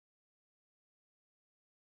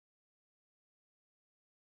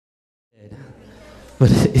But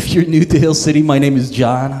if you're new to Hill City, my name is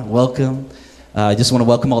John. Welcome. I just want to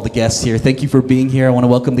welcome all the guests here. Thank you for being here. I want to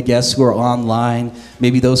welcome the guests who are online,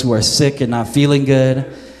 maybe those who are sick and not feeling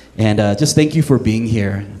good. And just thank you for being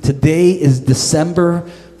here. Today is December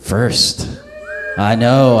 1st. I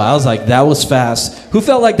know. I was like, that was fast. Who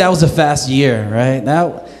felt like that was a fast year, right?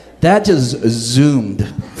 That just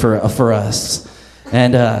zoomed for us.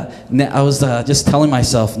 And I was just telling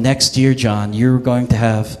myself, next year, John, you're going to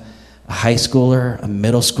have a high schooler, a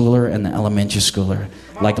middle schooler, and an elementary schooler.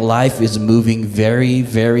 Like life is moving very,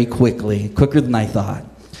 very quickly, quicker than I thought.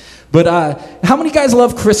 But how many guys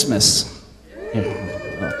love Christmas?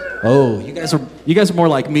 Oh, you guys are more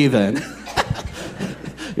like me then.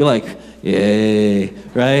 You're like, yay,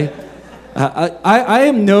 right?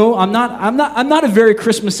 I'm not a very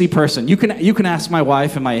Christmassy person. You can ask my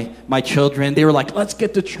wife and my children. They were like, let's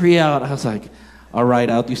get the tree out. I was like, all right,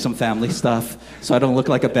 I'll do some family stuff so I don't look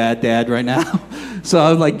like a bad dad right now. So I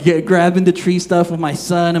was like grabbing the tree stuff with my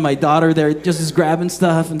son and my daughter. They're just grabbing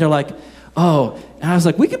stuff, and they're like, oh. And I was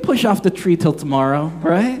like, we can push off the tree till tomorrow,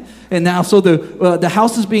 right? And now, so the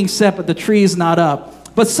house is being set, but the tree is not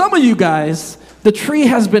up. But some of you guys, the tree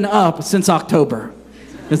has been up since October.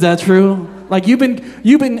 Is that true? Like you've been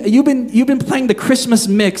playing the Christmas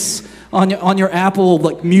mix on your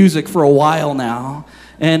Apple Music for a while now.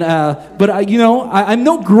 And but I'm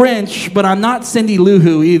no Grinch, but I'm not Cindy Lou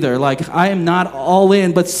Who either. Like I am not all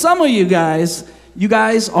in. But some of you guys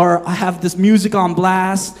have this music on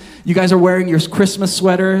blast. You guys are wearing your Christmas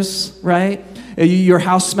sweaters, right? Your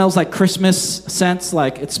house smells like Christmas scents,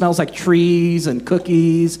 like it smells like trees and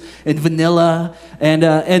cookies and vanilla. And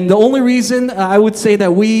the only reason I would say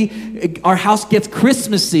that our house gets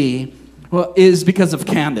Christmassy is because of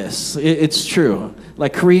Candace. It's true.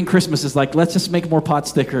 Like Korean Christmas is like, let's just make more pot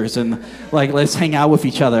stickers and like let's hang out with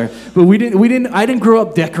each other. But I didn't grow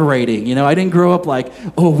up decorating, I didn't grow up like,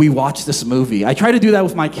 oh, we watched this movie. I try to do that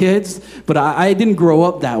with my kids, but I didn't grow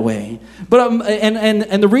up that way. But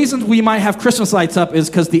and the reason we might have Christmas lights up is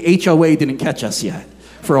because the HOA didn't catch us yet.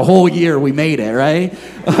 For a whole year we made it, right?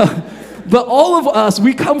 But all of us,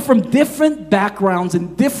 we come from different backgrounds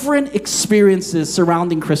and different experiences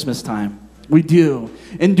surrounding Christmas time. We do.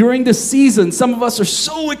 And during this season, some of us are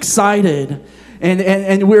so excited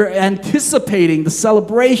and we're anticipating the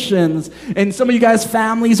celebrations. And some of you guys'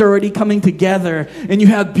 families are already coming together. And you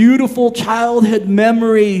have beautiful childhood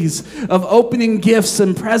memories of opening gifts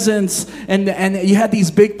and presents. And you had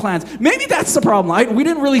these big plans. Maybe that's the problem. We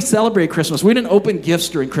didn't really celebrate Christmas. We didn't open gifts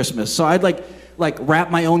during Christmas. So I'd like wrap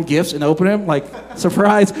my own gifts and open them, like,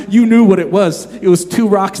 surprise, you knew what it was. It was 2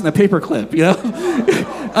 rocks and a paper clip,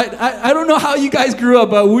 I don't know how you guys grew up,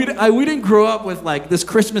 but we didn't grow up with, like, this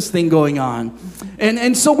Christmas thing going on.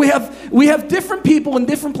 And so we have different people in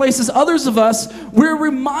different places. Others of us, we're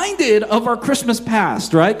reminded of our Christmas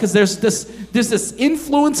past, right? Because there's this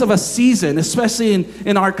influence of a season, especially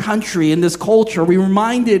in our country, in this culture. We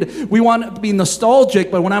want to be nostalgic,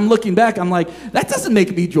 but when I'm looking back, I'm like, that doesn't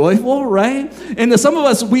make me joyful, right? And some of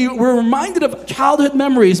us, we're reminded of childhood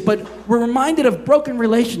memories, but we're reminded of broken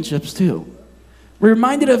relationships too. We're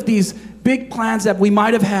reminded of these big plans that we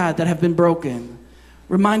might have had that have been broken.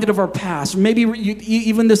 Reminded of our past. Maybe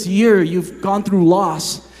even this year you've gone through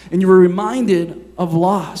loss and you were reminded of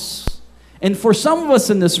loss. And for some of us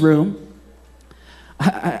in this room,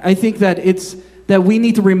 I think that we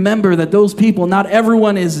need to remember that those people, not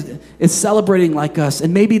everyone is celebrating like us,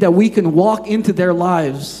 and maybe that we can walk into their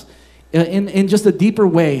lives in just a deeper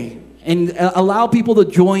way and allow people to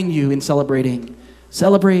join you in celebrating.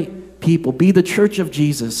 Celebrate people. Be the church of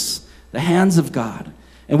Jesus, the hands of God.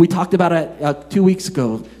 And we talked about it 2 weeks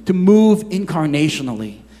ago, to move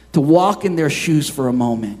incarnationally, to walk in their shoes for a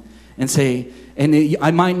moment and say,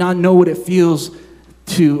 I might not know what it feels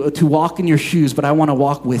to walk in your shoes, but I want to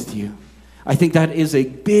walk with you. I think that is a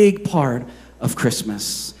big part of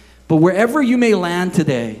Christmas. But wherever you may land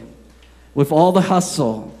today, with all the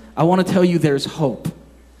hustle, I want to tell you there's hope.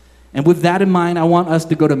 And with that in mind, I want us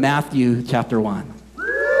to go to Matthew chapter 1.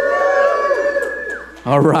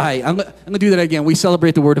 All right, I'm going to do that again. We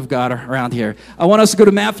celebrate the Word of God around here. I want us to go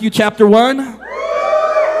to Matthew chapter 1.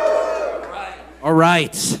 All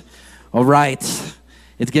right.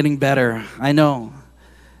 It's getting better. I know.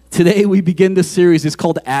 Today we begin this series. It's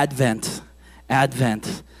called Advent.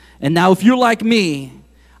 And now if you're like me,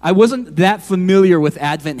 I wasn't that familiar with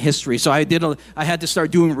Advent history, so I had to start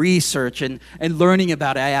doing research and learning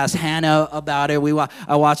about it. I asked Hannah about it.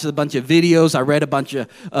 I watched a bunch of videos. I read a bunch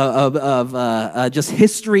of just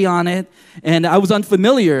history on it, and I was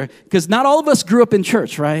unfamiliar because not all of us grew up in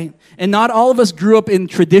church, right? And not all of us grew up in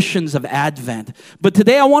traditions of Advent. But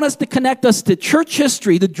today I want us to connect us to church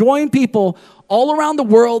history, to join people all around the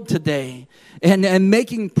world today and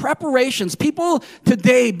making preparations. People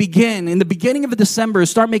today in the beginning of December,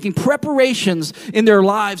 start making preparations in their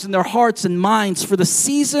lives, in their hearts and minds for the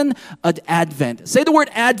season of Advent. Say the word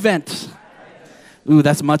Advent. Ooh,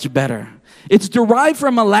 that's much better. It's derived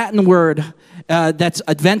from a Latin word that's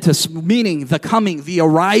Adventus, meaning the coming, the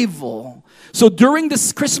arrival. So during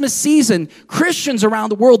this Christmas season, Christians around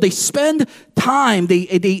the world, they spend time,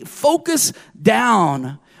 they focus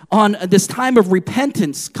down on this time of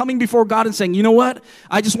repentance, coming before God and saying, you know what?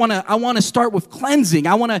 I want to start with cleansing.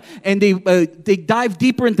 And they dive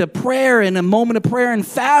deeper into prayer and a moment of prayer and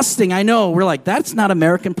fasting. I know, we're like, that's not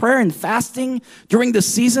American prayer and fasting during this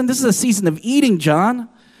season. This is a season of eating, John,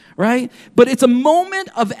 right? But it's a moment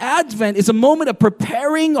of Advent. It's a moment of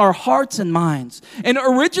preparing our hearts and minds. And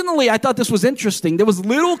originally, I thought this was interesting. There was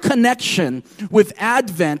little connection with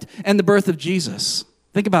Advent and the birth of Jesus.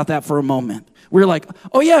 Think about that for a moment. We're like,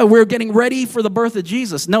 oh yeah, we're getting ready for the birth of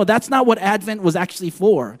Jesus. No, that's not what Advent was actually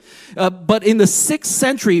for. But in the 6th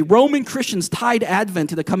century, Roman Christians tied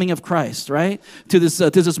Advent to the coming of Christ, right? To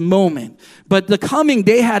this moment. But the coming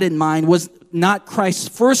they had in mind was not Christ's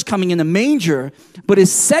first coming in a manger, but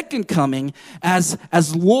his second coming as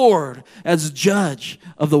Lord, as judge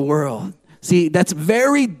of the world. See, that's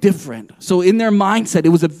very different. So in their mindset, it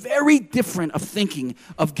was a very different of thinking,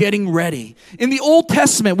 of getting ready. In the Old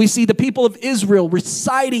Testament, we see the people of Israel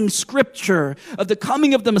reciting scripture of the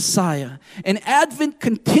coming of the Messiah. And Advent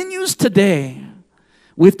continues today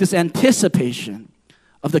with this anticipation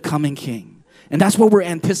of the coming King. And that's what we're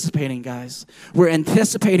anticipating, guys. We're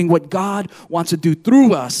anticipating what God wants to do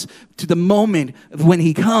through us to the moment when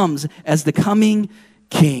he comes as the coming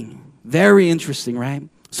King. Very interesting, right?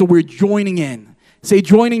 So we're joining in. Say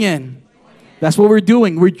joining in. That's what we're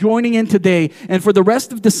doing. We're joining in today. And for the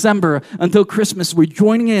rest of December until Christmas, we're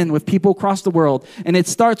joining in with people across the world. And it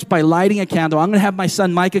starts by lighting a candle. I'm going to have my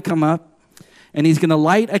son Micah come up. And he's going to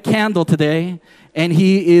light a candle today. And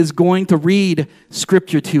he is going to read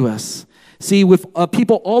scripture to us. See, with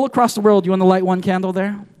people all across the world, you want to light one candle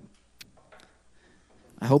there?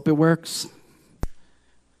 I hope it works.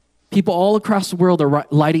 People all across the world are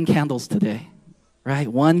lighting candles today. Right?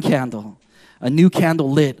 One candle, a new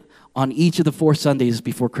candle lit on each of the 4 Sundays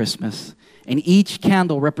before Christmas. And each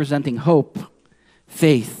candle representing hope,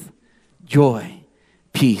 faith, joy,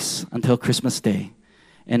 peace until Christmas Day.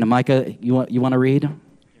 And Micah, you want to read?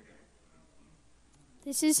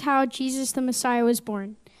 This is how Jesus the Messiah was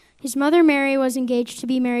born. His mother Mary was engaged to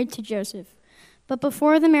be married to Joseph. But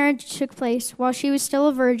before the marriage took place, while she was still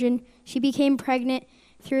a virgin, she became pregnant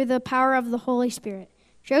through the power of the Holy Spirit.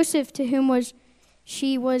 Joseph, to whom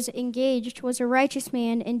she was engaged, was a righteous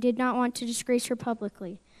man and did not want to disgrace her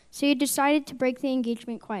publicly. So he decided to break the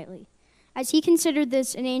engagement quietly. As he considered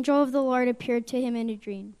this, an angel of the Lord appeared to him in a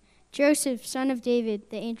dream. Joseph, son of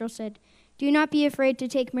David, the angel said, do not be afraid to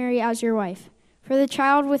take Mary as your wife, for the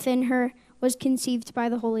child within her was conceived by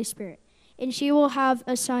the Holy Spirit. And she will have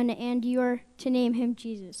a son, and you are to name him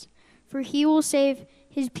Jesus, for he will save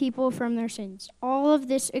his people from their sins. All of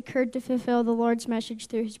this occurred to fulfill the Lord's message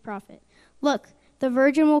through his prophet. Look, the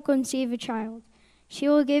virgin will conceive a child. She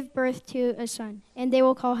will give birth to a son, and they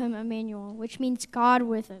will call him Emmanuel, which means God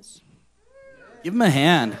with us. Give him a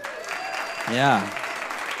hand. Yeah.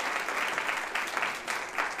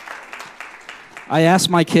 I asked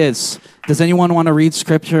my kids, does anyone want to read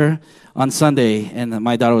scripture on Sunday? And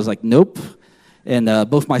my daughter was like, nope. And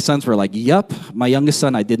both my sons were like, yup. My youngest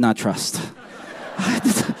son, I did not trust.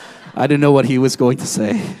 I didn't know what he was going to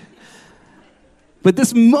say. But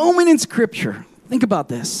this moment in scripture, think about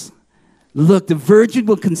this. Look, the virgin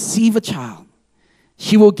will conceive a child.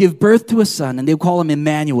 She will give birth to a son, and they'll call him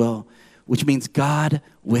Emmanuel, which means God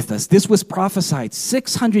with us. This was prophesied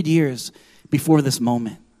 600 years before this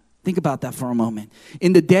moment. Think about that for a moment.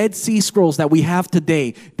 In the Dead Sea Scrolls that we have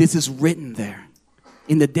today, this is written there.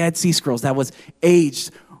 In the Dead Sea Scrolls that was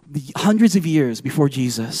aged hundreds of years before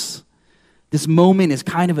Jesus. This moment is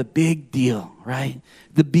kind of a big deal, right?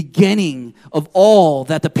 The beginning of all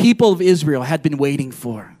that the people of Israel had been waiting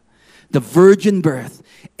for. The virgin birth,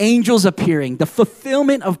 angels appearing, the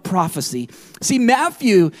fulfillment of prophecy. See,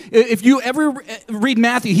 Matthew, if you ever read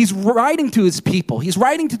Matthew, he's writing to his people. He's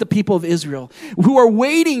writing to the people of Israel who are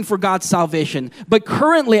waiting for God's salvation. But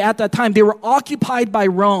currently, at that time, they were occupied by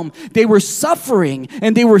Rome. They were suffering,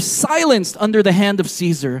 and they were silenced under the hand of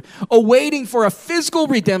Caesar, awaiting for a physical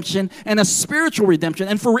redemption and a spiritual redemption.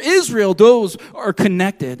 And for Israel, those are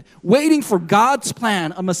connected, waiting for God's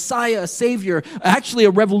plan, a Messiah, a Savior, actually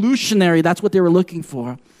a revolutionary. That's what they were looking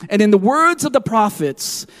for. And in the words of the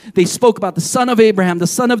prophets, they spoke about the son of Abraham, the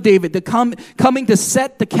son of David, coming to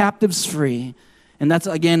set the captives free. And that's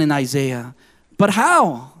again in Isaiah But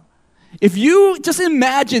how? If you just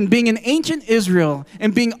imagine being in ancient Israel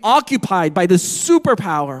and being occupied by this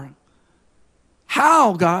superpower,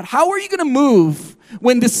 how, God? How are you going to move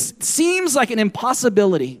when this seems like an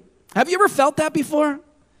impossibility? Have you ever felt that before?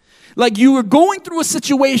 Like you were going through a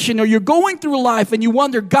situation or you're going through life and you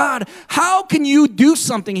wonder, God, how can you do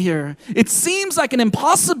something here? It seems like an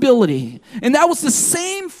impossibility. And that was the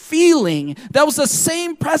same feeling, that was the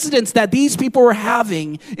same precedence that these people were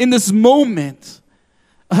having in this moment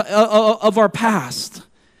of our past.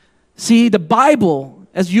 See, the Bible,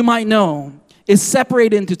 as you might know, is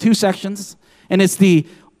separated into two sections. And it's the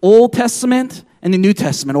Old Testament and the New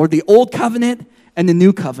Testament, or the Old Covenant and the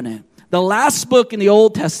New Covenant. The last book in the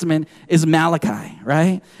Old Testament is Malachi,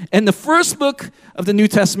 right? And the first book of the New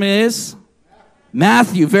Testament is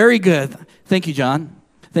Matthew. Very good. Thank you, John.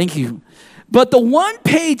 Thank you. But the one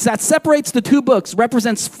page that separates the two books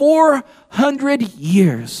represents 400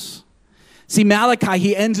 years. See, Malachi,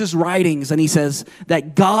 he ends his writings and he says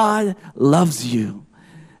that God loves you.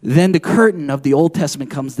 Then the curtain of the Old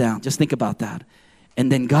Testament comes down. Just think about that.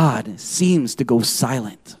 And then God seems to go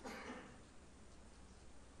silent.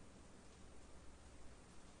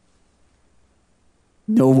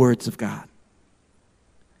 No words of God.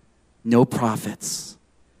 No prophets.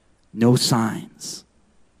 No signs.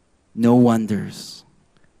 No wonders.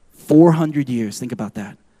 400 years, think about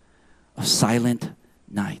that, of silent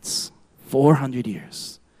nights. 400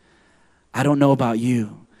 years. I don't know about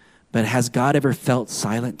you, but has God ever felt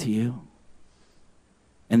silent to you?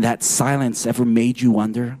 And that silence ever made you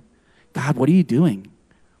wonder, God, what are you doing?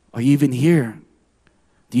 Are you even here?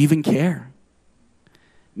 Do you even care?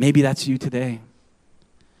 Maybe that's you today.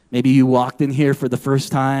 Maybe you walked in here for the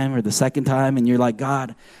first time or the second time and you're like,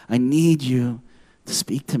 God, I need you to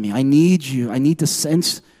speak to me. I need you. I need to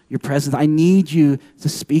sense your presence. I need you to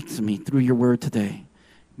speak to me through your word today.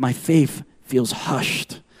 My faith feels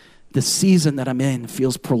hushed. The season that I'm in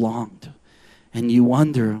feels prolonged. And you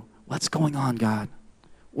wonder, what's going on, God?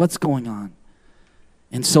 What's going on?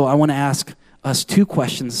 And so I want to ask us two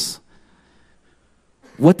questions.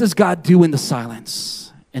 What does God do in the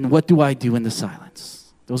silence? And what do I do in the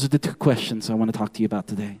silence? Those are the two questions I want to talk to you about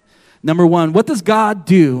today. Number one, what does God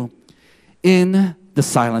do in the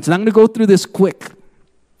silence? And I'm going to go through this quick.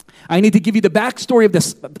 I need to give you the backstory of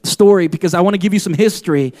this story because I want to give you some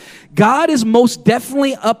history. God is most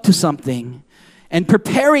definitely up to something and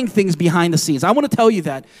preparing things behind the scenes. I want to tell you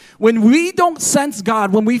that. When we don't sense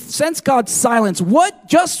God, when we sense God's silence, what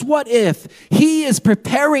if He is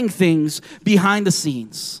preparing things behind the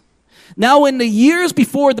scenes? Now, in the years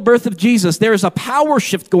before the birth of Jesus, there is a power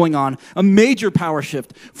shift going on, a major power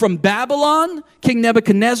shift. From Babylon, King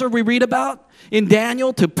Nebuchadnezzar we read about in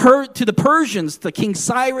Daniel, to the Persians, to King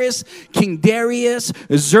Cyrus, King Darius,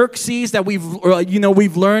 Xerxes, that we've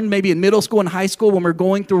learned maybe in middle school and high school when we're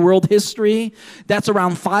going through world history. That's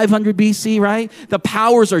around 500 BC, right? The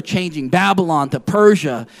powers are changing, Babylon to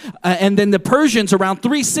Persia. And then the Persians around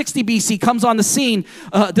 360 BC comes on the scene.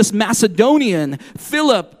 This Macedonian,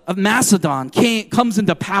 Philip of Macedon, comes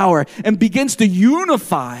into power and begins to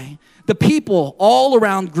unify the people all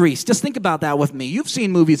around Greece. Just think about that with me. You've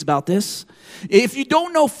seen movies about this. If you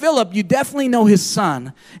don't know Philip, you definitely know his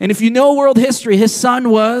son. And if you know world history, his son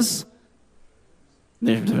was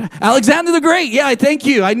Alexander the Great. Yeah, thank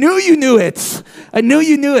you. I knew you knew it.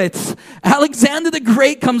 Alexander the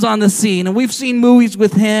Great comes on the scene, and we've seen movies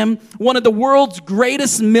with him, one of the world's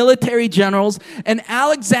greatest military generals. And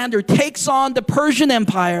Alexander takes on the Persian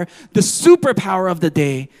Empire, the superpower of the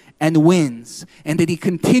day, and wins. And then he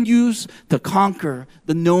continues to conquer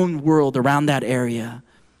the known world around that area,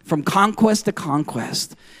 from conquest to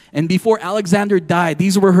conquest. And before Alexander died,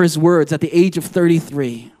 these were his words at the age of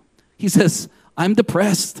 33. He says, I'm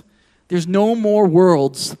depressed. There's no more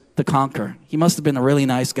worlds to conquer. He must have been a really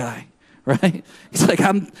nice guy, right? He's like,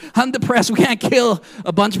 I'm depressed. We can't kill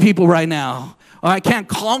a bunch of people right now. Or I can't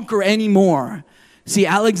conquer anymore. See,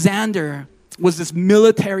 Alexander was this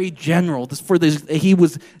military general. He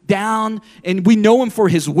was down, and we know him for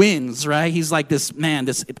his wins, right? He's like this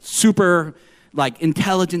super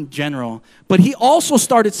intelligent general. But he also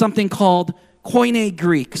started something called Koine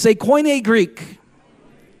Greek. Say Koine Greek.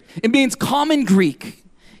 It means common Greek.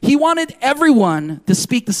 He wanted everyone to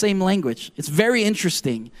speak the same language. It's very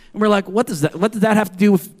interesting. And we're like, what does that have to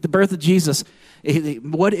do with the birth of Jesus?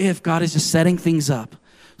 What if God is just setting things up?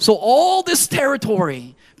 So all this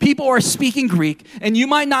territory, people are speaking Greek, and you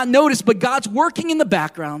might not notice, but God's working in the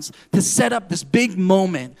backgrounds to set up this big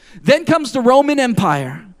moment. Then comes the Roman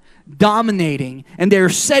Empire, dominating, and they're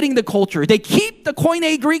setting the culture. They keep the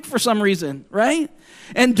Koine Greek for some reason, right?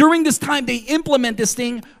 And during this time, they implement this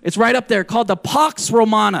thing, it's right up there, called the Pax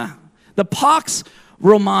Romana. The Pax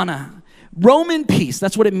Romana. Roman peace,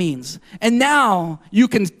 that's what it means. And now you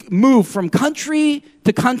can move from country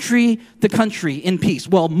to country to country in peace.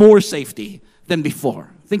 Well, more safety than before.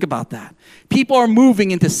 Think about that. People are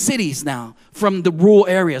moving into cities now from the rural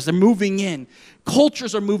areas. They're moving in.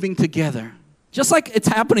 Cultures are moving together. Just like it's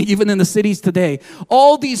happening even in the cities today.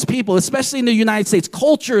 All these people, especially in the United States,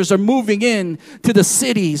 cultures are moving in to the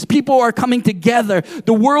cities. People are coming together.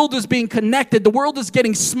 The world is being connected. The world is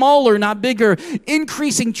getting smaller, not bigger.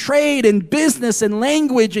 Increasing trade and business and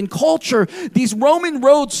language and culture. These Roman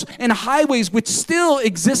roads and highways, which still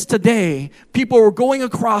exist today, people are going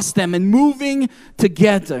across them and moving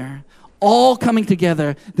together. All coming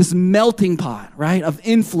together, this melting pot, right, of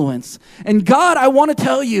influence. And God, I want to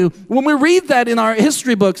tell you, when we read that in our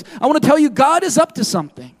history books, I want to tell you God is up to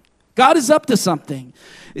something. God is up to something.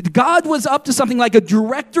 God was up to something like a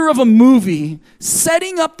director of a movie,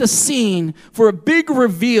 setting up the scene for a big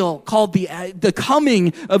reveal called the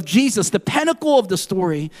coming of Jesus, the pinnacle of the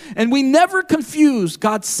story. And we never confuse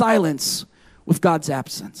God's silence with God's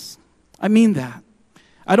absence. I mean that.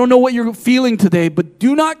 I don't know what you're feeling today, but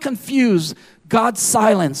do not confuse God's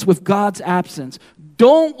silence with God's absence.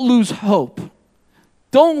 Don't lose hope.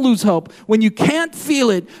 Don't lose hope. When you can't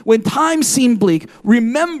feel it, when times seem bleak,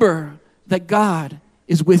 remember that God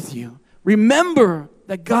is with you. Remember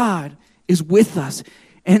that God is with us.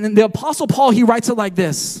 And the Apostle Paul, he writes it like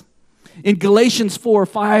this. In Galatians 4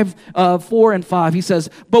 and 5, he says,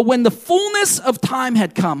 but when the fullness of time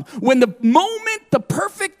had come, when the moment, the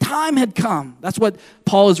perfect time had come, that's what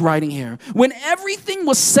Paul is writing here. When everything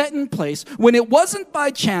was set in place, when it wasn't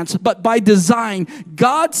by chance, but by design,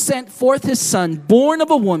 God sent forth his son, born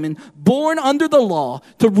of a woman, born under the law,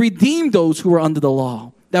 to redeem those who were under the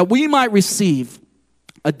law, that we might receive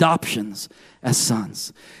adoptions as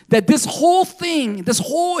sons. That this whole thing, this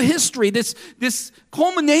whole history, this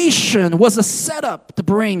culmination was a setup to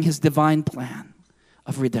bring his divine plan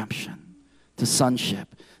of redemption, to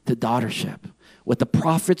sonship, to daughtership. What the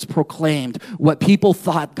prophets proclaimed, what people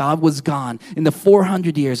thought God was gone. In the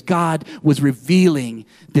 400 years, God was revealing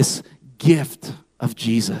this gift of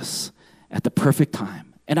Jesus at the perfect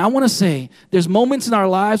time. And I want to say, there's moments in our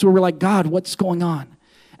lives where we're like, God, what's going on?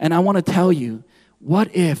 And I want to tell you,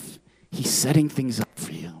 what if he's setting things up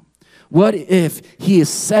for you? What if he is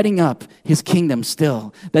setting up his kingdom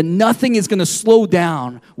still? That nothing is going to slow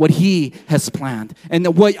down what he has planned.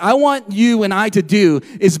 And what I want you and I to do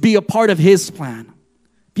is be a part of his plan.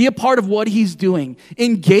 Be a part of what he's doing.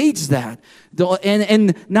 Engage that.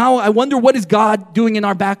 And now I wonder, what is God doing in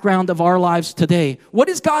our background of our lives today? What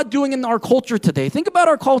is God doing in our culture today? Think about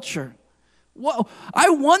our culture. I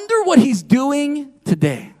wonder what he's doing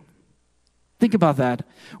today. Think about that.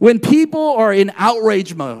 When people are in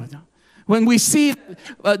outrage mode, when we see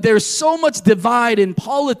there's so much divide in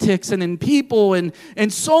politics and in people and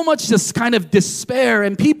so much just kind of despair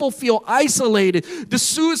and people feel isolated. The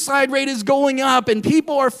suicide rate is going up and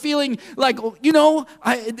people are feeling like,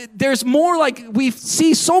 there's more, like we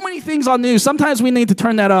see so many things on news. Sometimes we need to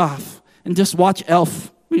turn that off and just watch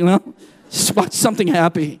Elf, just watch something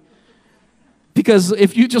happy. Because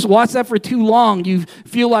if you just watch that for too long, you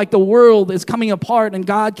feel like the world is coming apart and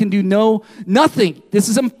God can do nothing. This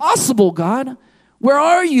is impossible, God. Where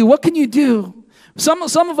are you? What can you do? Some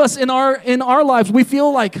of us in our lives, we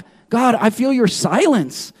feel like, God, I feel your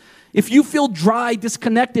silence. If you feel dry,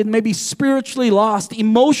 disconnected, maybe spiritually lost,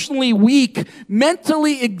 emotionally weak,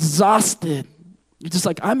 mentally exhausted, you're just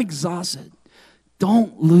like, I'm exhausted.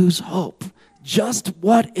 Don't lose hope. Just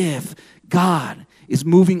what if God is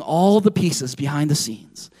moving all the pieces behind the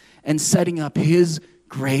scenes and setting up his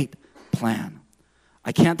great plan.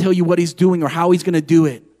 I can't tell you what he's doing or how he's going to do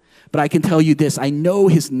it, but I can tell you this. I know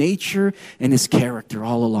his nature and his character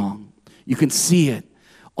all along. You can see it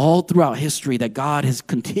all throughout history that God has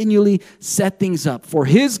continually set things up for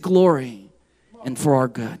his glory and for our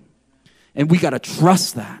good. And we got to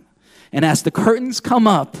trust that. And as the curtains come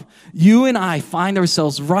up, you and I find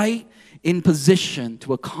ourselves right in position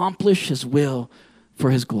to accomplish his will for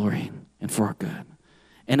his glory and for our good.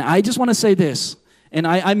 And I just want to say this, and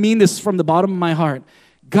I mean this from the bottom of my heart.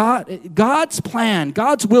 God's plan,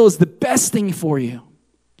 God's will is the best thing for you.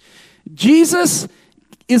 Jesus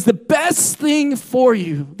is the best thing for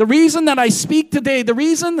you. The reason that I speak today, the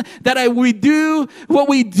reason that we do what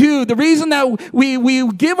we do, the reason that we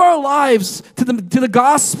give our lives to the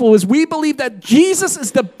gospel is we believe that Jesus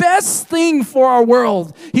is the best thing for our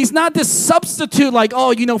world. He's not this substitute like,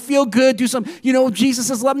 feel good, do some, Jesus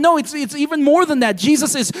is love. No, it's even more than that.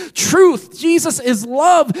 Jesus is truth. Jesus is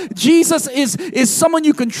love. Jesus is someone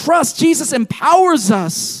you can trust. Jesus empowers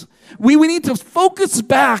us. We need to focus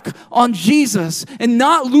back on Jesus and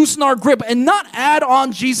not loosen our grip and not add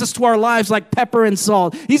on Jesus to our lives like pepper and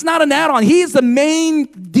salt. He's not an add-on. He is the main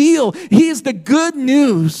deal. He is the good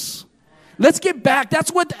news. Let's get back.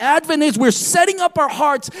 That's what Advent is. We're setting up our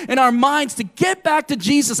hearts and our minds to get back to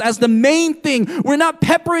Jesus as the main thing. We're not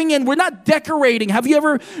peppering in. We're not decorating. Have you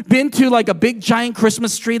ever been to like a big giant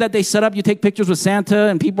Christmas tree that they set up? You take pictures with Santa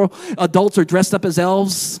and adults are dressed up as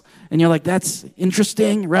elves. And you're like, that's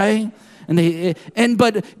interesting, right?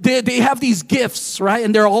 But they have these gifts, right?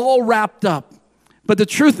 And they're all wrapped up. But the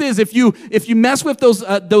truth is, if you mess with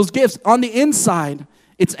those gifts on the inside,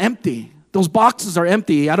 it's empty. Those boxes are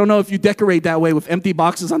empty. I don't know if you decorate that way with empty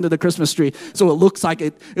boxes under the Christmas tree, so it looks like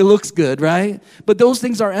it looks good, right? But those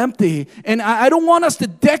things are empty. And I don't want us to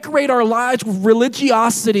decorate our lives with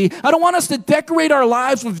religiosity. I don't want us to decorate our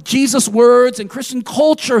lives with Jesus' words and Christian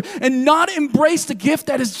culture and not embrace the gift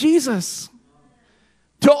that is Jesus.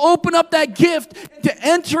 To open up that gift, to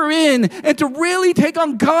enter in, and to really take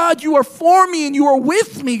on, God, you are for me and you are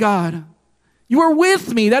with me, God. You are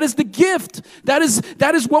with me. That is the gift. That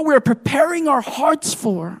is what we're preparing our hearts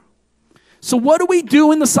for. So what do we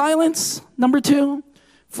do in the silence? Number 2,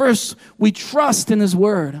 first, we trust in His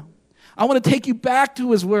Word. I want to take you back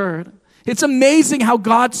to His Word. It's amazing how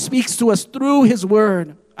God speaks to us through His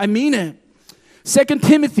Word. I mean it. 2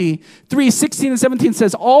 Timothy 3:16 and 17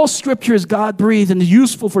 says, all scripture is God-breathed and is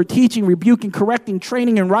useful for teaching, rebuking, correcting,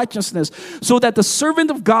 training in righteousness, so that the servant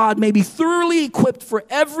of God may be thoroughly equipped for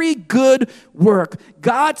every good work.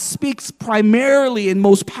 God speaks primarily and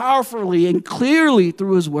most powerfully and clearly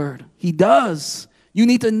through His Word. He does. You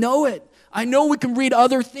need to know it. I know we can read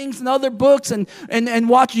other things and other books and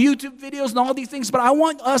watch YouTube videos and all these things, but I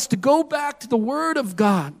want us to go back to the Word of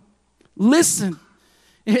God. Listen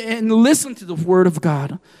to the Word of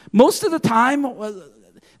God. Most of the time,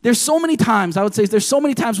 there's so many times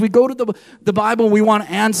we go to the Bible and we want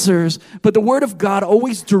answers, but the Word of God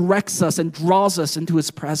always directs us and draws us into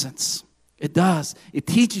His presence. It does. It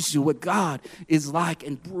teaches you what God is like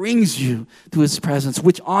and brings you to His presence,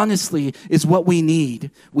 which honestly is what we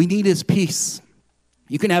need. We need His peace.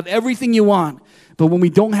 You can have everything you want, but when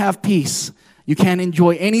we don't have peace, you can't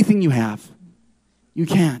enjoy anything you have. You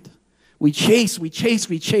can't. We chase,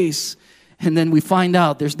 and then we find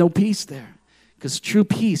out there's no peace there, because true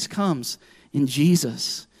peace comes in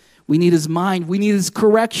Jesus. We need His mind. We need His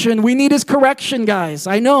correction. We need His correction, guys.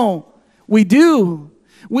 I know. We do.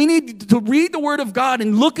 We need to read the Word of God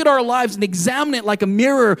and look at our lives and examine it like a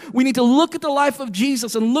mirror. We need to look at the life of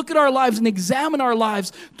Jesus and look at our lives and examine our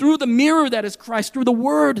lives through the mirror that is Christ, through the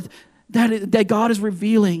Word that God is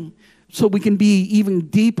revealing, so we can be even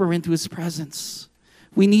deeper into His presence.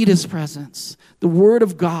 We need His presence. The Word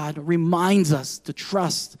of God reminds us to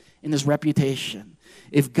trust in His reputation.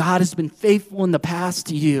 If God has been faithful in the past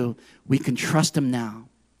to you, we can trust Him now.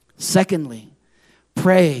 Secondly,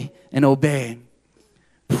 pray and obey.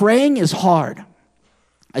 Praying is hard.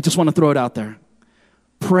 I just want to throw it out there.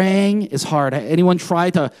 Praying is hard. Anyone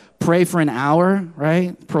try to pray for an hour,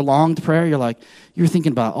 right? Prolonged prayer. You're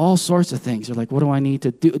thinking about all sorts of things. You're like, what do I need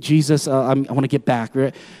to do? Jesus, I want to get back,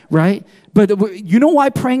 right? But you know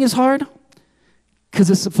why praying is hard?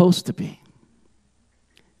 Because it's supposed to be.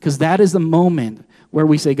 Because that is the moment where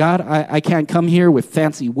we say, God, I can't come here with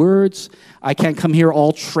fancy words. I can't come here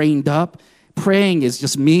all trained up. Praying is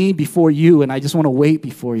just me before you, and I just want to wait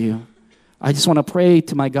before you. I just want to pray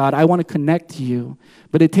to my God. I want to connect to you.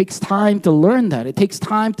 But it takes time to learn that. It takes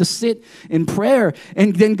time to sit in prayer.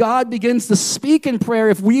 And then God begins to speak in prayer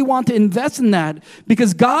if we want to invest in that.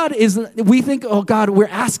 Because we think, oh God, we're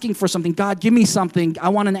asking for something. God, give me something. I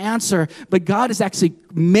want an answer. But God is actually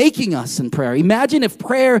making us in prayer. Imagine if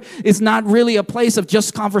prayer is not really a place of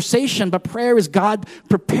just conversation, but prayer is God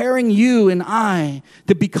preparing you and I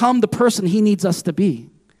to become the person He needs us to be.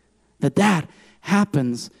 That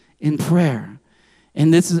happens in prayer.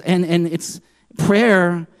 And it's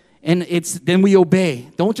prayer, and then we obey.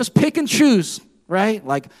 Don't just pick and choose, right?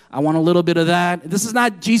 Like, I want a little bit of that. This is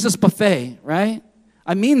not Jesus buffet, right?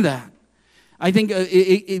 I mean that. I think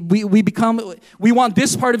we want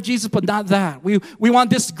this part of Jesus, but not that. We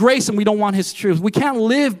want this grace, and we don't want His truth. We can't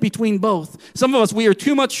live between both. Some of us, we are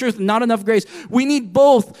too much truth and not enough grace. We need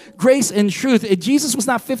both grace and truth. Jesus was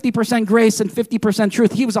not 50% grace and 50%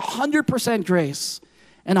 truth. He was 100% grace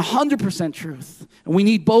and 100% truth. And we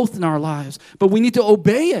need both in our lives. But we need to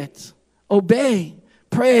obey it. Obey.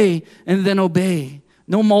 Pray and then obey.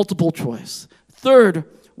 No multiple choice. Third,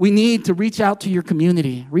 we need to reach out to your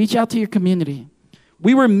community. Reach out to your community.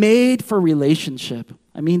 We were made for relationship.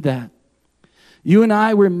 I mean that. You and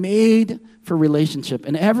I were made for relationship.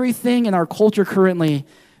 And everything in our culture currently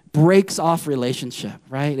breaks off relationship,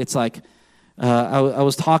 right? It's like, I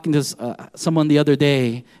was talking to someone the other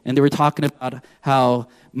day, and they were talking about how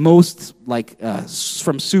most,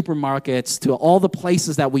 from supermarkets to all the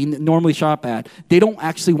places that we normally shop at, they don't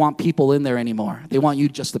actually want people in there anymore. They want you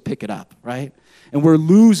just to pick it up, right? And we're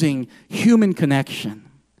losing human connection.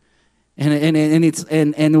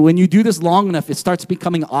 And when you do this long enough, it starts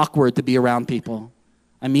becoming awkward to be around people.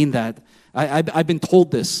 I mean that. I've been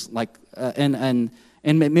told this, and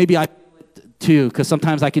maybe I too, because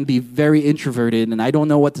sometimes I can be very introverted and I don't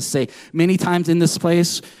know what to say. Many times in this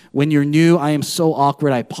place, when you're new, I am so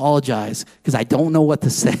awkward. I apologize because I don't know what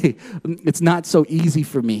to say. It's not so easy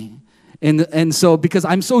for me. And so because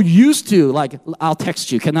I'm so used to, I'll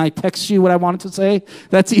text you. Can I text you what I wanted to say?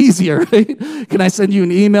 That's easier, right? Can I send you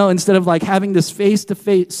an email instead of having this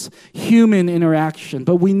face-to-face human interaction?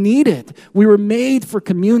 But we need it. We were made for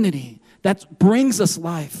community. That brings us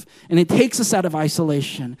life, and it takes us out of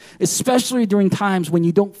isolation, especially during times when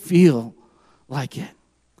you don't feel like it,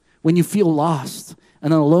 when you feel lost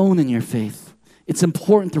and alone in your faith. It's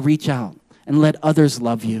important to reach out and let others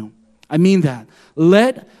love you. I mean that.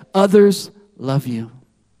 Let others love you.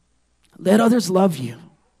 Let others love you.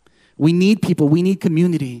 We need people. We need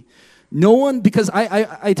community. No one, because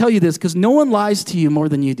I tell you this, because no one lies to you more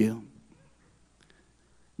than you do.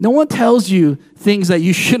 No one tells you things that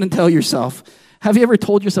you shouldn't tell yourself. Have you ever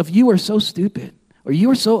told yourself, you are so stupid, or you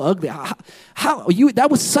are so ugly? That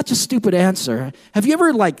was such a stupid answer. Have you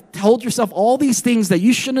ever told yourself all these things that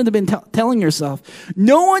you shouldn't have been telling yourself?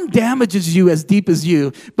 No one damages you as deep as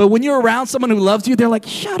you, but when you're around someone who loves you, they're like,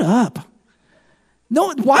 shut up.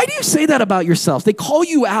 No, why do you say that about yourself? They call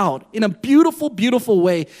you out in a beautiful, beautiful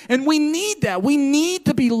way. And we need that. We need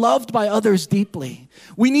to be loved by others deeply.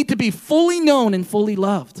 We need to be fully known and fully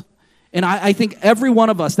loved. And I think every one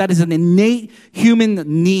of us, that is an innate human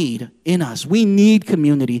need in us. We need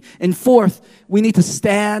community. And fourth, we need to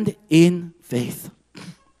stand in faith.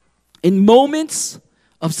 In moments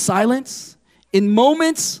of silence, in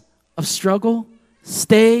moments of struggle,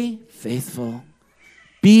 stay faithful.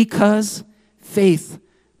 Because faith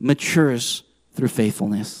matures through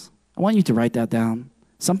faithfulness. I want you to write that down.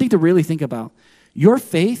 Something to really think about. Your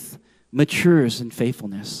faith matures in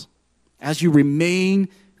faithfulness as you remain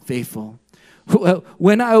faithful.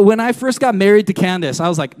 When I first got married to Candace, I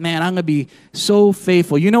was like, man, I'm going to be so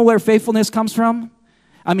faithful. You know where faithfulness comes from?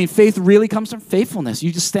 I mean, faith really comes from faithfulness.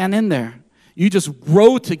 You just stand in there. You just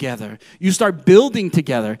grow together. You start building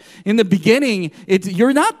together. In the beginning,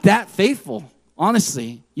 you're not that faithful.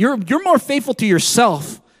 Honestly, you're more faithful to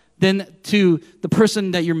yourself than to the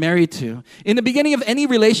person that you're married to. In the beginning of any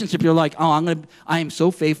relationship, you're like, oh, I am so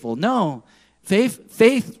faithful. No,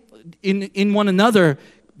 faith in one another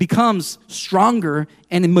becomes stronger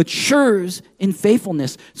and it matures in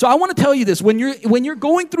faithfulness. So I want to tell you this: when you're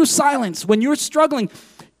going through silence, when you're struggling,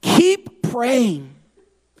 keep praying,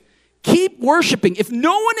 keep worshiping. If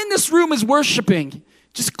no one in this room is worshiping,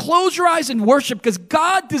 just close your eyes and worship, because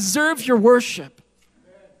God deserves your worship.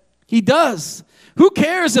 He does. Who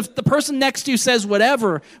cares if the person next to you says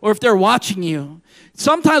whatever or if they're watching you?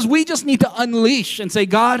 Sometimes we just need to unleash and say,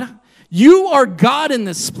 God, you are God in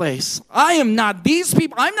this place. I am not these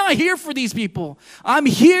people. I'm not here for these people. I'm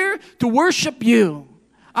here to worship you.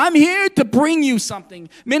 I'm here to bring you something.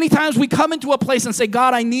 Many times we come into a place and say,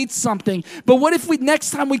 God, I need something. But what if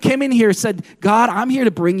next time we came in here said, God, I'm here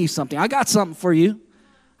to bring you something. I got something for you.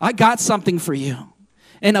 I got something for you.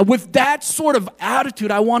 And with that sort of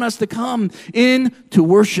attitude, I want us to come in to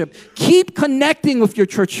worship. Keep connecting with your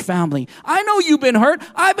church family. I know you've been hurt.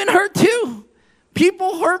 I've been hurt too.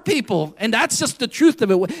 People hurt people. And that's just the truth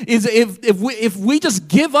of it. Is if we just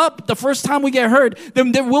give up the first time we get hurt,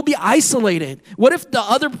 then we'll be isolated. What if the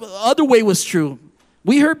other way was true?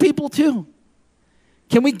 We hurt people too.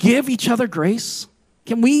 Can we give each other grace?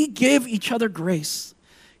 Can we give each other grace?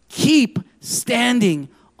 Keep standing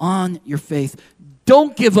on your faith.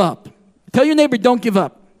 Don't give up. Tell your neighbor, don't give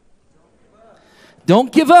up.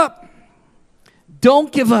 Don't give up.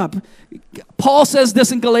 Don't give up. Paul says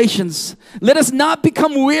this in Galatians. Let us not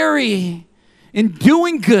become weary in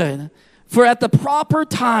doing good, for at the proper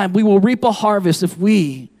time we will reap a harvest if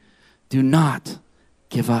we do not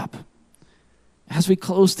give up. As we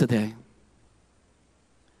close today,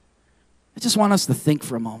 I just want us to think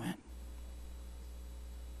for a moment.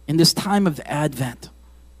 In this time of Advent,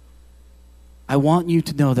 I want you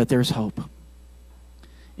to know that there's hope.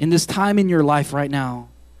 In this time in your life right now,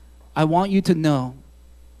 I want you to know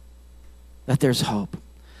that there's hope.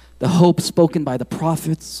 The hope spoken by the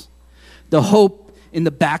prophets, the hope in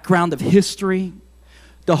the background of history,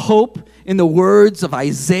 the hope in the words of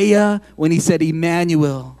Isaiah when he said,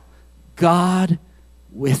 Emmanuel, God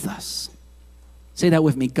with us. Say that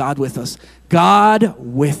with me, God with us. God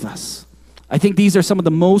with us. I think these are some of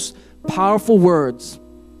the most powerful words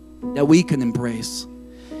that we can embrace.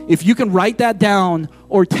 If you can write that down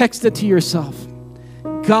or text it to yourself,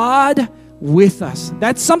 God with us.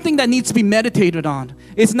 That's something that needs to be meditated on.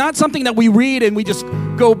 It's not something that we read and we just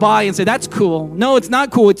go by and say, that's cool. No, it's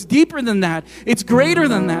not cool. It's deeper than that. It's greater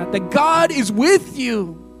than that. That God is with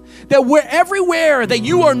you. That everywhere that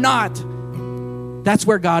you are not, that's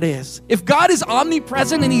where God is. If God is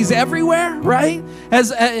omnipresent and He's everywhere, right?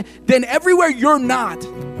 Then everywhere you're not,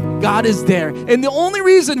 God is there. And the only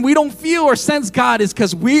reason we don't feel or sense God is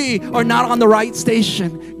because we are not on the right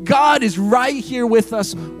station. God is right here with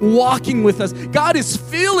us, walking with us. God is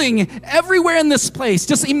feeling everywhere in this place.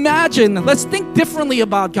 Just imagine, let's think differently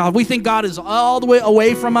about God. We think God is all the way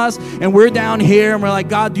away from us and we're down here and we're like,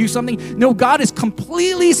 God, do something. No, God is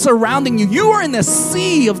completely surrounding you. You are in the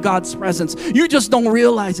sea of God's presence. You just don't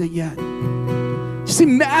realize it yet. Just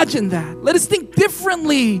imagine that. Let us think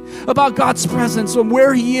differently about God's presence and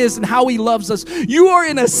where He is and how He loves us. You are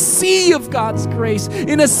in a sea of God's grace,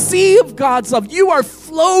 in a sea of God's love. You are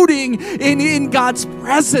floating in God's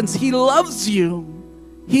presence. He loves you.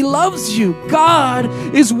 He loves you. God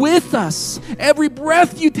is with us. Every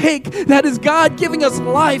breath you take, that is God giving us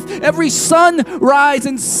life. Every sunrise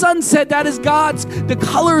and sunset, that is the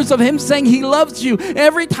colors of Him saying He loves you.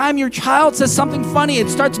 Every time your child says something funny, it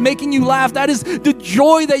starts making you laugh. That is the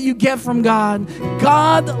joy that you get from God.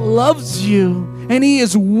 God loves you, and He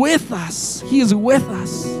is with us. He is with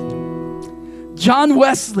us. John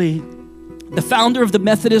Wesley, the founder of the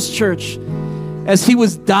Methodist Church, as he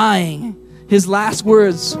was dying, his last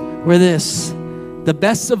words were this: the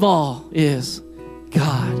best of all is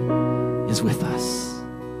God is with us.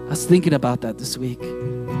 I was thinking about that this week.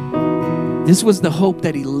 This was the hope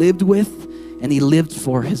that he lived with and he lived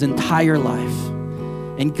for his entire life.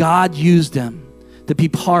 And God used him to be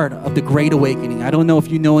part of the Great Awakening. I don't know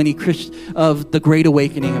if you know any of the Great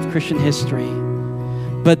Awakening of Christian history,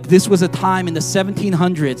 but this was a time in the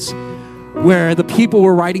 1700s where the people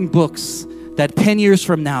were writing books that 10 years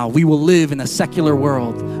from now, we will live in a secular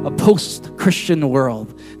world, a post-Christian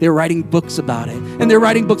world. They're writing books about it. And they're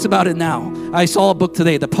writing books about it now. I saw a book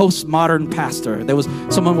today, The Postmodern Pastor.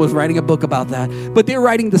 Someone was writing a book about that. But they're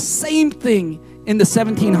writing the same thing in the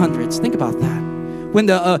 1700s. Think about that. When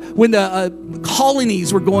the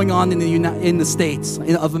colonies were going on in the States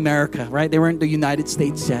of America, right? They weren't the United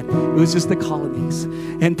States yet. It was just the colonies.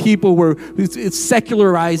 And people were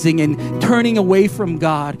secularizing and turning away from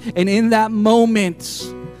God. And in that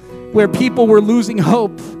moment where people were losing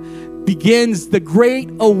hope, begins the Great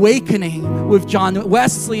Awakening with John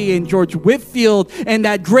Wesley and George Whitefield. And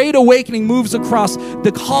that Great Awakening moves across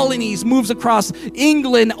the colonies, moves across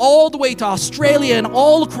England, all the way to Australia and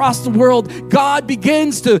all across the world. God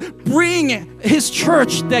begins to bring His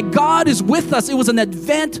church, that God is with us. It was an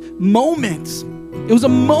Advent moment. It was a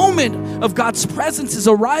moment of God's presence, His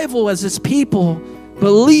arrival, as His people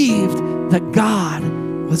believed that God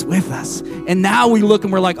was with us. And now we look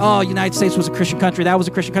and we're like, oh, United States was a Christian country. That was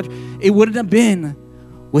a Christian country. It wouldn't have been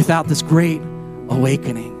without this Great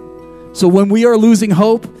Awakening. So when we are losing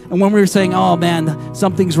hope and when we're saying, oh man,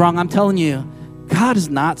 something's wrong, I'm telling you, God is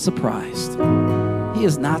not surprised. He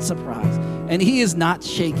is not surprised. And He is not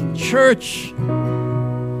shaking. Church,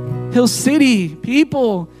 Hill City,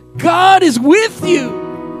 people, God is with you.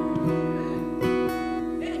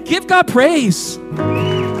 Give God praise.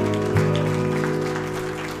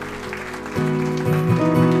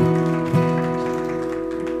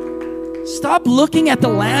 Stop looking at the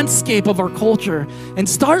landscape of our culture and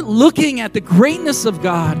start looking at the greatness of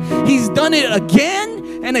God. He's done it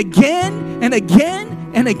again and again and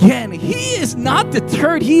again and again. He is not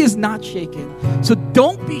deterred. He is not shaken. So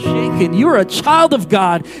don't be shaken. You are a child of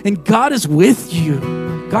God, and God is with you.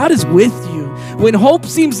 God is with you. When hope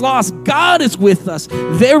seems lost, God is with us.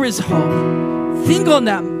 There is hope. Think on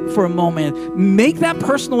that for a moment. Make that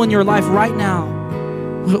personal in your life right now.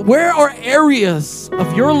 Where are areas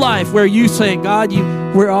of your life where you say, God,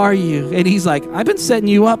 where are you? And He's like, I've been setting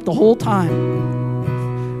you up the whole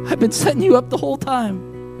time. I've been setting you up the whole time.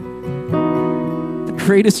 The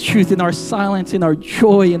greatest truth in our silence, in our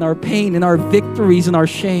joy, in our pain, in our victories, in our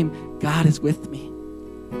shame, God is with me.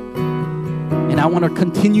 And I want to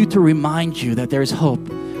continue to remind you that there is hope.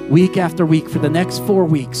 Week after week, for the next 4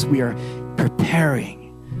 weeks, we are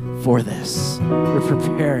preparing for this. We're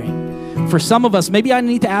preparing. For some of us, maybe I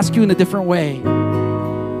need to ask you in a different way.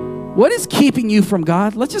 What is keeping you from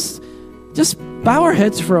God? Let's just bow our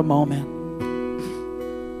heads for a moment.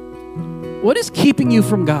 What is keeping you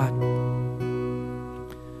from God?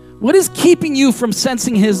 What is keeping you from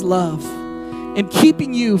sensing His love? and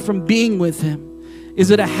keeping you from being with Him? Is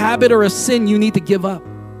it a habit or a sin you need to give up?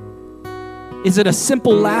 Is it a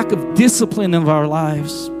simple lack of discipline of our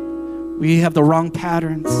lives? We have the wrong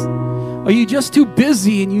patterns. Are you just too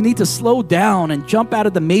busy and you need to slow down and jump out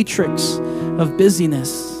of the matrix of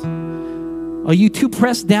busyness? Are you too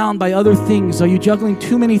pressed down by other things? Are you juggling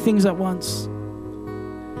too many things at once?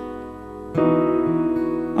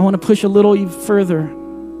 I want to push a little even further.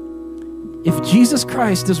 If Jesus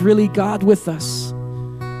Christ is really God with us,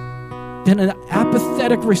 then an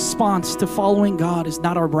apathetic response to following God is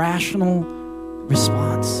not a rational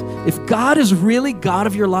response. If God is really God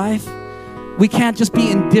of your life, we can't just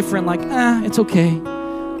be indifferent like, it's okay.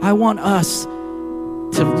 I want us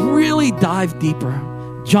to really dive deeper.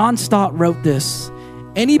 John Stott wrote this: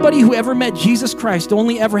 anybody who ever met Jesus Christ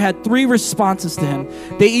only ever had 3 responses to Him.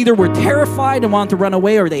 They either were terrified and wanted to run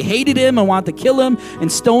away, or they hated Him and wanted to kill Him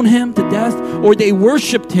and stone Him to death, or they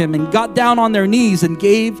worshiped Him and got down on their knees and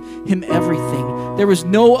gave Him everything. There was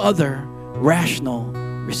no other rational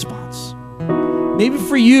response. Maybe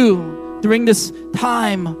for you, during this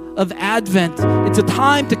time of Advent, it's a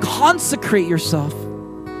time to consecrate yourself.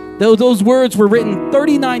 Those words were written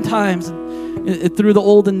 39 times through the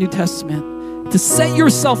Old and New Testament. To set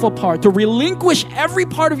yourself apart, to relinquish every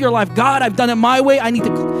part of your life. God, I've done it my way. I need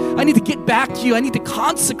to get back to you. I need to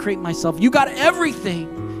consecrate myself. You got everything.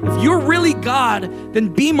 If you're really God, then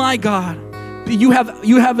be my God. You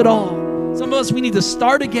have it all. Some of us, we need to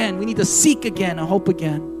start again. We need to seek again and hope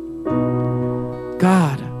again.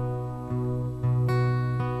 God,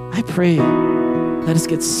 I pray, let us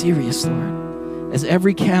get serious, Lord. As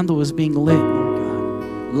every candle is being lit, Lord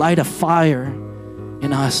God, light a fire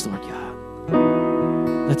in us, Lord God.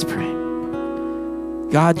 Let's pray.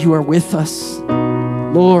 God, you are with us.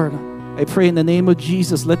 Lord, I pray in the name of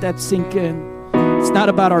Jesus, let that sink in. It's not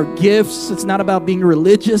about our gifts. It's not about being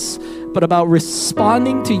religious, but about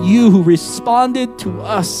responding to you who responded to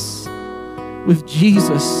us with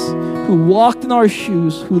Jesus, who walked in our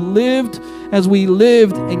shoes, who lived as we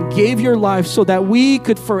lived and gave your life so that we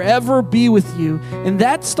could forever be with you. And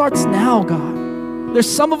that starts now, God. There's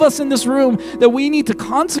some of us in this room that we need to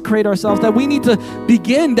consecrate ourselves, that we need to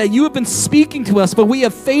begin, that you have been speaking to us, but we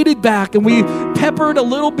have faded back and we peppered a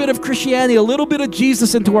little bit of Christianity, a little bit of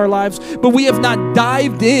Jesus into our lives, but we have not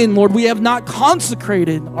dived in, Lord. We have not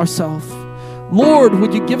consecrated ourselves. Lord,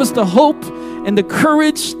 would you give us the hope and the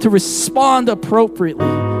courage to respond appropriately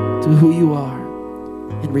to who you are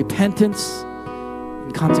in repentance,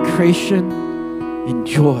 in consecration, in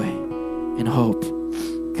joy, in hope.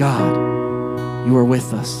 God, you are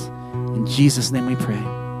with us. In Jesus' name we pray.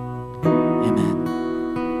 Amen.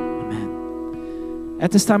 Amen.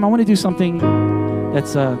 At this time, I want to do something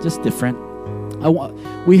that's just different.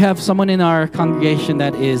 We have someone in our congregation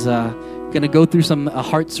that is going to go through some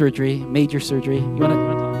heart surgery, major surgery. You want to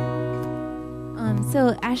talk?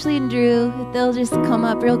 So Ashley and Drew, they'll just come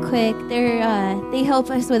up real quick. They help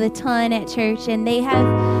us with a ton at church, and they have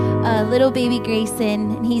a little baby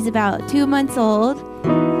Grayson, and he's about 2 months old,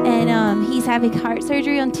 and he's having heart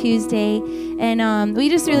surgery on Tuesday, and we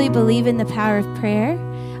just really believe in the power of prayer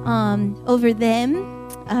over them,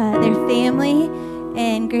 their family,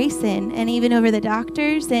 and Grayson, and even over the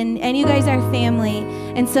doctors, and you guys are family,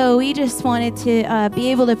 and so we just wanted to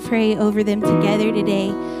be able to pray over them together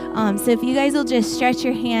today. So if you guys will just stretch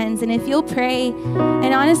your hands, and if you'll pray,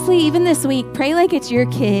 and honestly, even this week, pray like it's your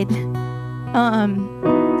kid.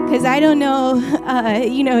 Because I don't know,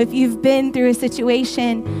 if you've been through a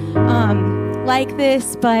situation like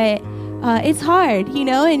this, but it's hard,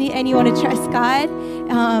 and you want to trust God,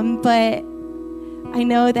 but I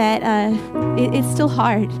know that it's still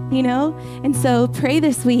hard, and so pray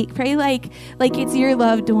this week. Pray like it's your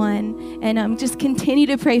loved one, and just continue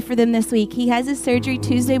to pray for them this week. He has his surgery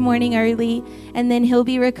Tuesday morning early, and then he'll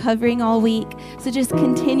be recovering all week. So just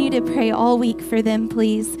continue to pray all week for them,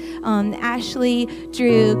 please. Ashley,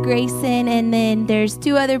 Drew, Grayson, and then there's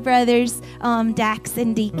 2 other brothers, Dax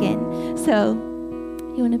and Deacon. So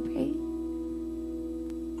you want to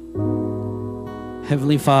pray?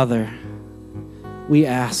 Heavenly Father, we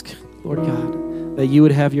ask, Lord God, that you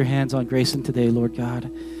would have your hands on Grayson today, Lord God,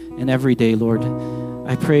 and every day, Lord.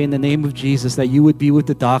 I pray in the name of Jesus that you would be with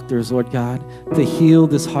the doctors, Lord God, to heal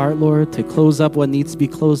this heart, Lord, to close up what needs to be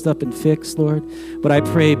closed up and fixed, Lord. But I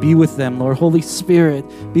pray, be with them, Lord. Holy Spirit,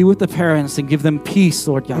 be with the parents and give them peace,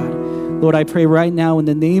 Lord God. Lord, I pray right now in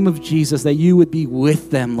the name of Jesus that you would be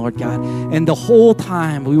with them, Lord God, and the whole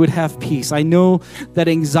time we would have peace. I know that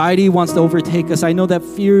anxiety wants to overtake us. I know that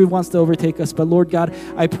fear wants to overtake us, but Lord God,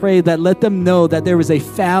 I pray that let them know that there is a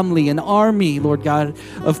family, an army, Lord God,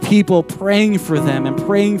 of of people praying for them and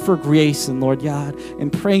praying for grace, and Lord God,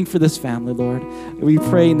 and praying for this family, Lord. We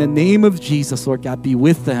pray in the name of Jesus, Lord God, be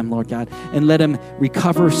with them, Lord God, and let them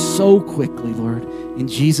recover so quickly, Lord. In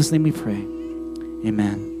Jesus' name we pray.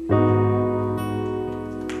 Amen.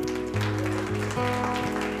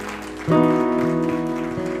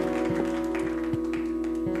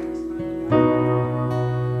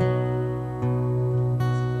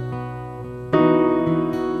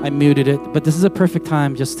 I muted it, but this is a perfect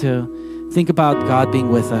time just to think about God being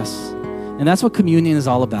with us. And that's what communion is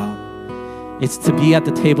all about. It's to be at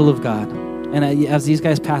the table of God. And as these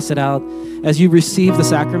guys pass it out, as you receive the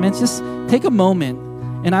sacraments, just take a moment.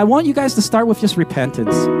 And I want you guys to start with just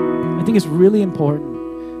repentance. I think it's really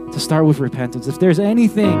important to start with repentance. If there's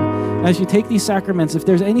anything, as you take these sacraments, if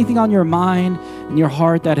there's anything on your mind and your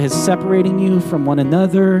heart that is separating you from one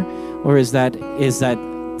another, or is that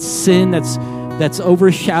sin that's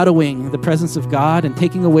overshadowing the presence of God and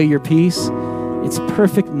taking away your peace, it's a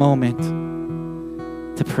perfect moment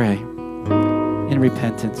to pray in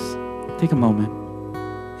repentance. Take a moment.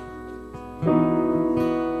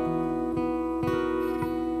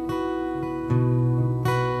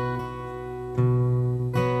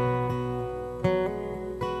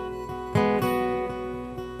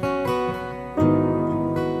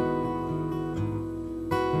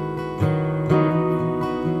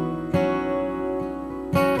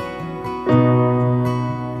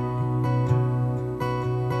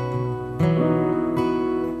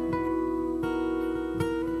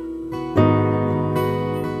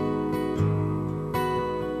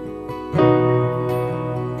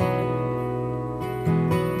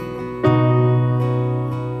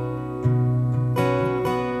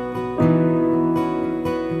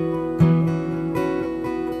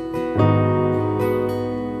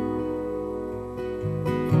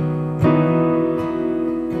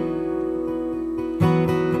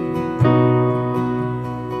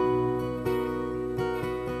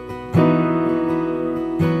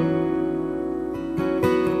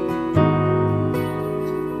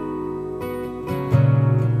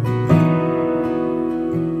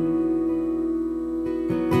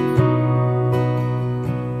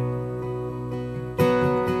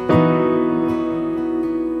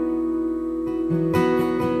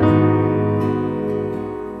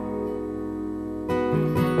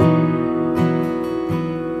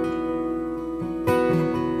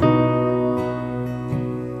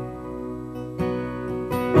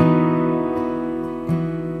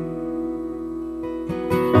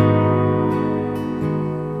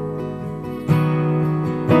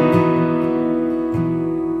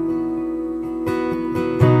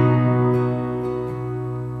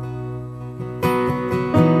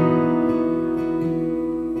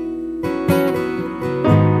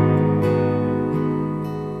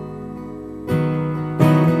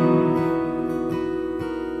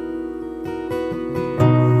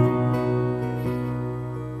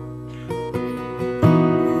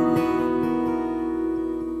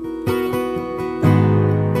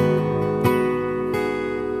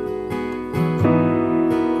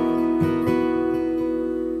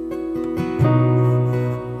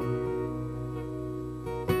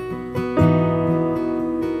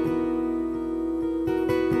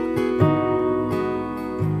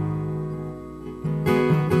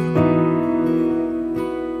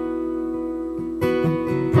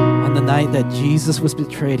 That Jesus was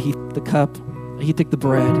betrayed, he took the cup, he took the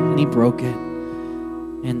bread, and he broke it.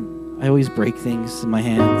 And I always break things in my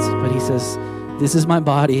hands, but he says, this is my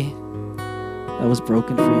body that was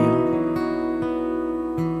broken for you.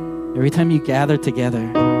 Every time you gather together,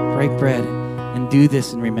 break bread and do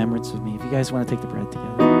this in remembrance of me. If you guys want to take the bread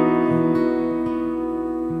together.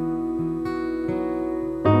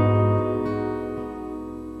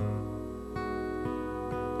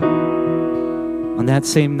 On that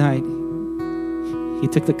same night, he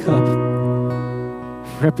took the cup,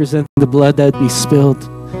 representing the blood that would be spilled,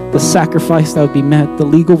 the sacrifice that would be met, the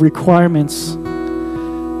legal requirements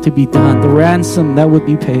to be done, the ransom that would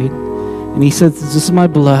be paid. And he said, this is my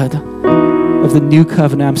blood of the new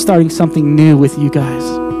covenant. I'm starting something new with you guys.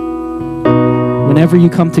 Whenever you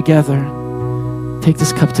come together, take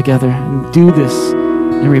this cup together and do this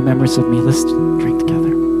in remembrance of me. Let's drink together.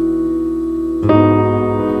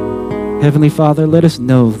 Heavenly Father, let us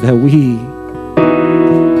know that we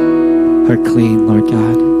are clean, Lord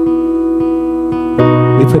God.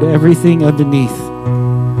 We put everything underneath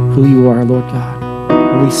who you are, Lord God.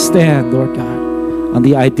 And we stand, Lord God, on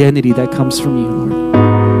the identity that comes from you, Lord.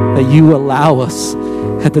 That you allow us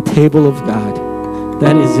at the table of God.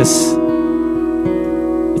 That is just,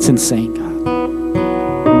 it's insane, God.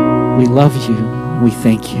 We love you. We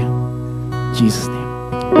thank you. In Jesus'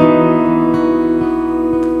 name.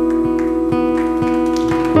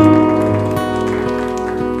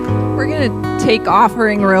 We're going to take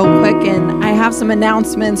offering real quick, and I have some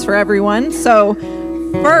announcements for everyone. So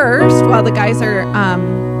first, while the guys are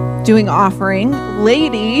doing offering,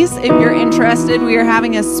 ladies, if you're interested, we are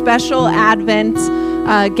having a special Advent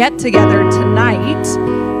get-together tonight,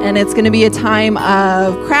 and it's going to be a time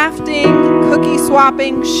of crafting, cookie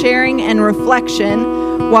swapping, sharing, and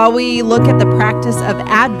reflection while we look at the practice of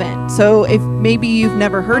Advent. So if maybe you've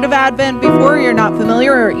never heard of Advent before, you're not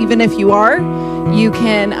familiar, or even if you are, you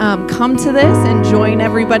can come to this and join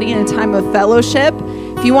everybody in a time of fellowship.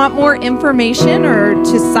 If you want more information or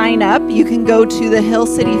to sign up, you can go to the Hill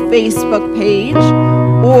City Facebook page,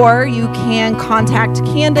 or you can contact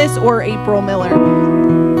Candace or April Miller.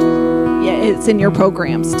 Yeah, it's in your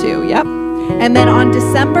programs too, yep. And then on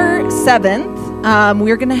December 7th,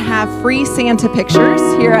 we're going to have free Santa pictures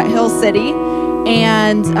here at Hill City.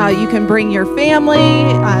 And you can bring your family,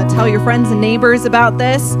 tell your friends and neighbors about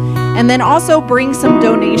this, and then also bring some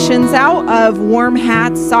donations out of warm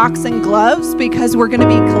hats, socks, and gloves, because we're going to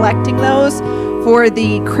be collecting those for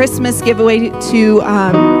the Christmas giveaway to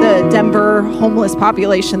the Denver homeless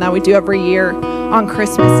population that we do every year on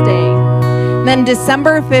Christmas Day. Then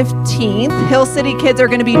December 15th, Hill City kids are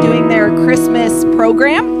going to be doing their Christmas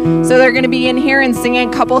program. So they're going to be in here and singing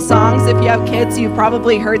a couple songs. If you have kids, you've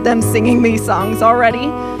probably heard them singing these songs already.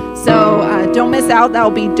 So don't miss out. That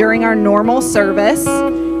will be during our normal service.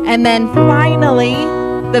 And then finally,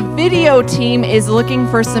 the video team is looking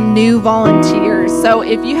for some new volunteers. So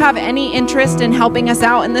if you have any interest in helping us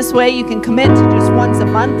out in this way, you can commit to just once a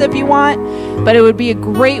month if you want. But it would be a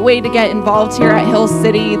great way to get involved here at Hill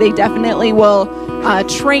City. They definitely will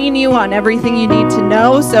train you on everything you need to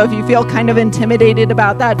know. So if you feel kind of intimidated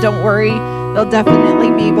about that, don't worry. They'll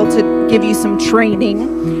definitely be able to give you some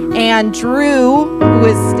training. And Drew, who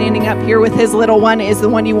is standing up here with his little one, is the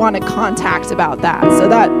one you want to contact about that. So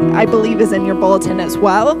that, I believe, is in your bulletin as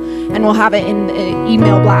well. And we'll have it in an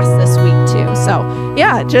email blast this week too. So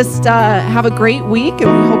yeah, just have a great week,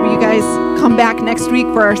 and we hope you guys come back next week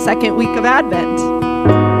for our second week of Advent.